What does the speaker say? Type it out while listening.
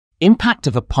Impact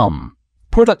of a POM.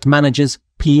 Product managers,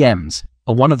 PMs,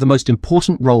 are one of the most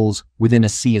important roles within a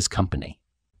SIA's company.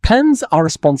 PMs are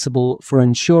responsible for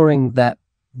ensuring that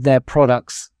their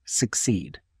products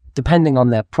succeed. Depending on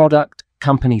their product,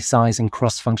 company size, and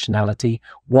cross-functionality,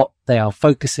 what they are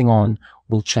focusing on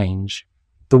will change.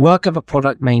 The work of a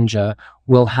product manager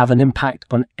will have an impact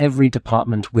on every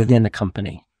department within a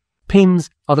company. PMs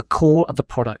are the core of the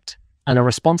product and are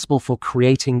responsible for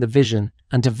creating the vision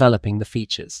and developing the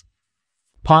features.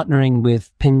 Partnering with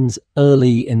PMs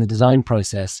early in the design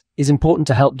process is important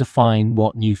to help define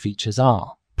what new features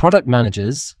are. Product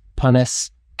managers,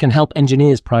 PMs, can help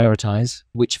engineers prioritize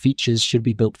which features should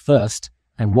be built first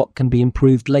and what can be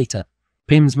improved later.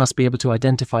 PMs must be able to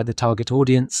identify the target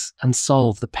audience and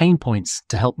solve the pain points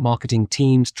to help marketing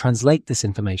teams translate this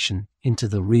information into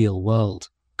the real world.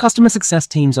 Customer success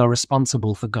teams are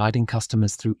responsible for guiding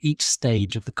customers through each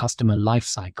stage of the customer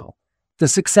lifecycle. The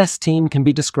success team can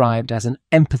be described as an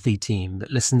empathy team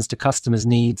that listens to customers'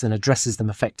 needs and addresses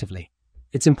them effectively.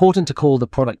 It's important to call the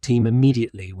product team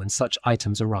immediately when such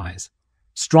items arise.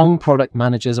 Strong product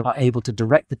managers are able to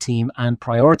direct the team and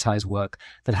prioritize work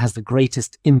that has the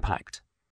greatest impact